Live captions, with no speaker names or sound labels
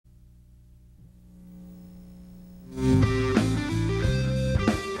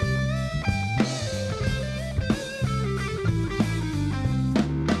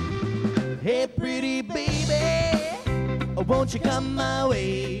won't you come my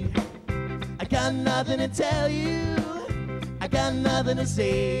way? I got nothing to tell you, I got nothing to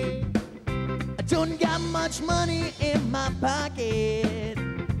say. I don't got much money in my pocket,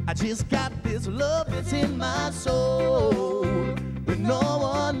 I just got this love that's in my soul, but no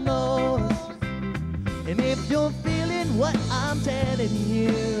one knows. And if you're feeling what I'm telling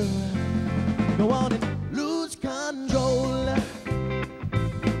you, go on and lose control.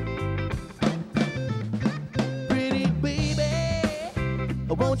 Pretty baby,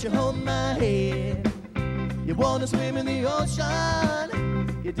 won't you hold my hand? You wanna swim in the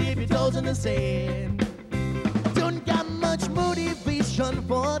ocean, you dip your toes in the sand. I don't got much motivation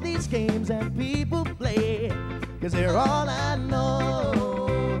for these games that people play, 'cause they're all I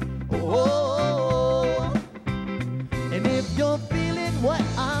know. Oh, and if you're feeling what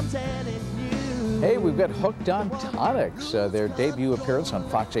I'm telling you. Hey, we've got Hooked on Tonics, their debut appearance on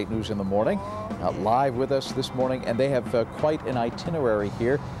Fox 8 News in the morning, live with us this morning, and they have quite an itinerary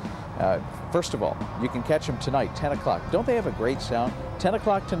here. First of all, you can catch them tonight, 10 o'clock. Don't they have a great sound? 10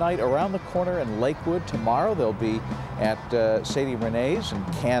 o'clock tonight around the corner in Lakewood. Tomorrow they'll be at Sadie Renee's in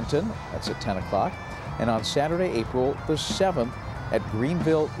Canton. That's at 10 o'clock. And on Saturday, April the 7th at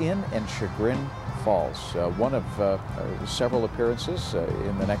Greenville Inn in Chagrin Falls. One of several appearances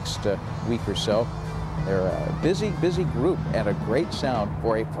in the next week or so. They're a busy, busy group and a great sound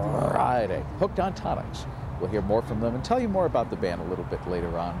for a Friday. Hooked on Tonics. We'll hear more from them and tell you more about the band a little bit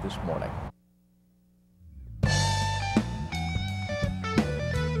later on this morning.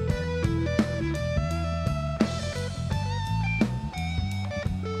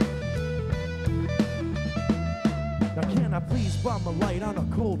 Can I please bum a light on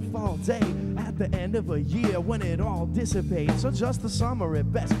a cold fall day at the end of a year when it all dissipates? Or just the summer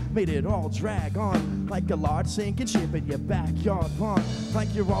at best made it all drag on like a large sinking ship in your backyard pond.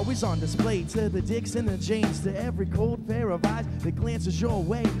 Like you're always on display to the dicks and the Janes, to every cold pair of eyes that glances your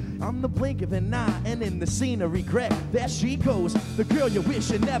way. On the blink of an eye and in the scene of regret, there she goes, the girl you wish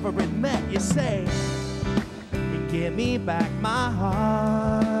you never had met. You say, give me back my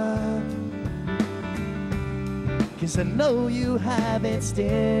heart, 'cause I know you have it still.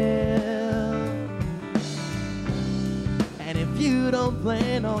 And if you don't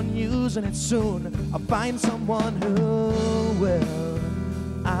plan on using it soon, I'll find someone who will.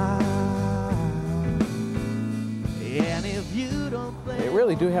 And if you don't plan. They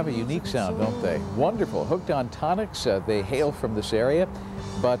really do have a unique sound, don't they? Wonderful. Hooked on Tonics. They hail from this area,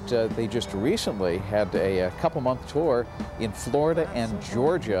 but they just recently had a couple-month tour in Florida and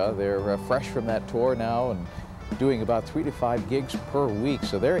Georgia. They're fresh from that tour now and doing about 3 to 5 gigs per week.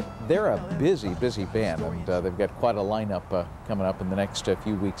 So they're a busy, busy band, and they've got quite a lineup coming up in the next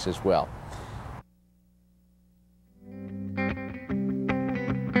few weeks as well.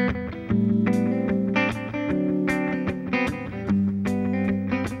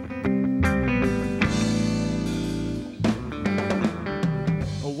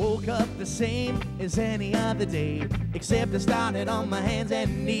 The same as any other day, except I started on my hands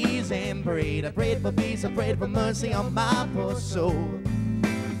and knees and prayed. I prayed for peace, I prayed for mercy on my poor soul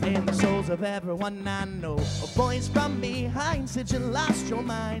and the souls of everyone I know. A voice from behind said you lost your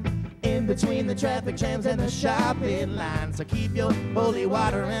mind in between the traffic jams and the shopping lines. So keep your holy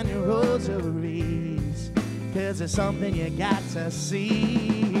water and your rosaries, 'cause it's something you got to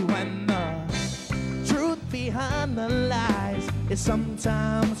see. When the truth behind the lies is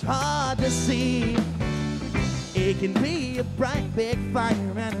sometimes hard to see, it can be a bright big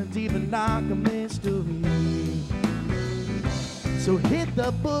fire and a deep and dark mystery. So hit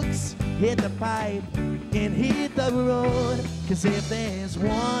the books, hit the pipe, and hit the road, 'cause if there's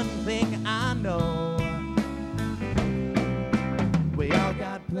one thing I know, we all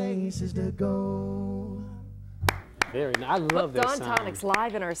got places to go. Very nice. I love that sound. Tonics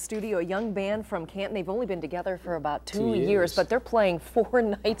live in our studio, a young band from Canton. They've only been together for about 2 years, but they're playing 4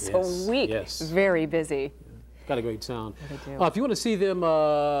 nights a week. Yes. Very busy. Got a great sound. They do. If you want to see them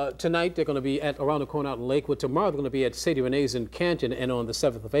tonight, they're going to be at around the corner out in Lakewood. Tomorrow they're going to be at Sadie Renee's in Canton, and on the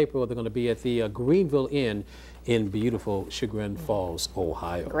 7th of April they're going to be at the Greenville Inn in beautiful Chagrin Falls,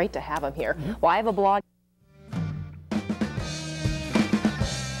 Ohio. Great to have them here. Well, I have a blog.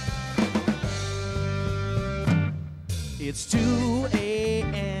 It's 2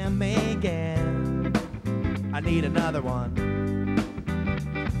 a.m. again. I need another one.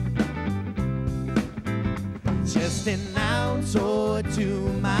 Just an ounce or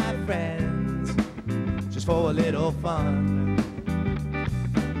two, my friends, just for a little fun.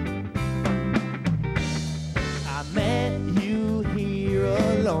 I met you here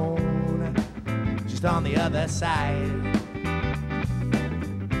alone, just on the other side.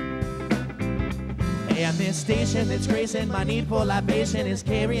 And And this station that's gracing my need for libation is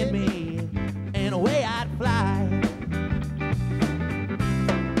carrying me, and away I'd fly.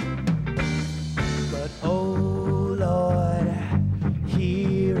 But oh Lord,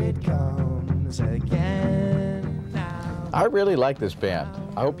 here it comes again now. I really like this band.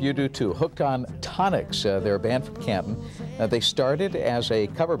 I hope you do too. Hooked on Tonics. They're a band from Canton. They started as a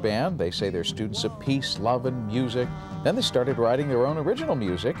cover band. They say they're students of peace, love, and music. Then they started writing their own original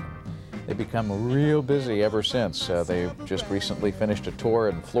music. They've become real busy ever since. They just recently finished a tour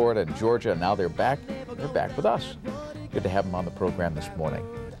in Florida and Georgia, and now they're back. They're back with us. Good to have them on the program this morning.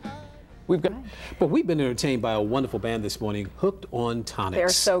 We've been entertained by a wonderful band this morning, Hooked on Tonics. They're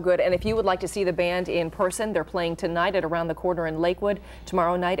so good. And if you would like to see the band in person, they're playing tonight at Around the Corner in Lakewood,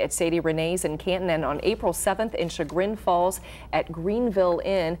 tomorrow night at Sadie Renee's in Canton, and on April 7th in Chagrin Falls at Greenville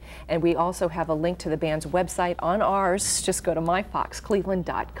Inn. And we also have a link to the band's website on ours. Just go to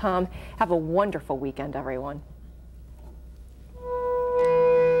myfoxcleveland.com. Have a wonderful weekend, everyone.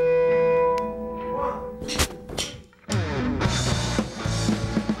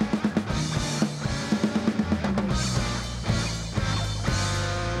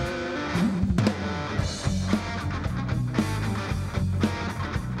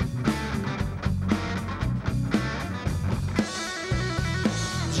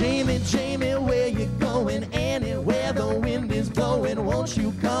 Jamie, Jamie, where you going? Anywhere the wind is blowing, won't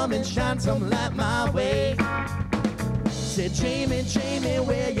you come and shine some light my way? Said Jamie, Jamie,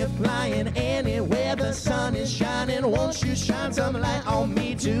 where you flying? Anywhere the sun is shining, won't you shine some light on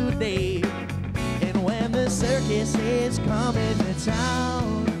me today? And when the circus is coming to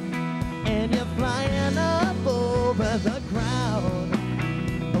town, and you're flying up over the crowd,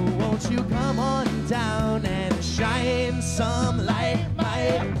 won't you come on down and shine some light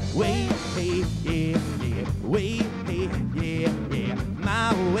my way? Hey, yeah, yeah, way, hey, yeah, yeah,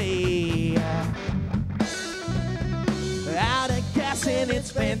 my way. Out of gas and it's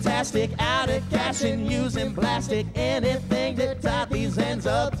fantastic. Out of gas and using plastic. Anything to tie these ends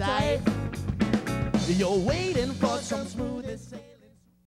up tight. You're waiting for some smoothest.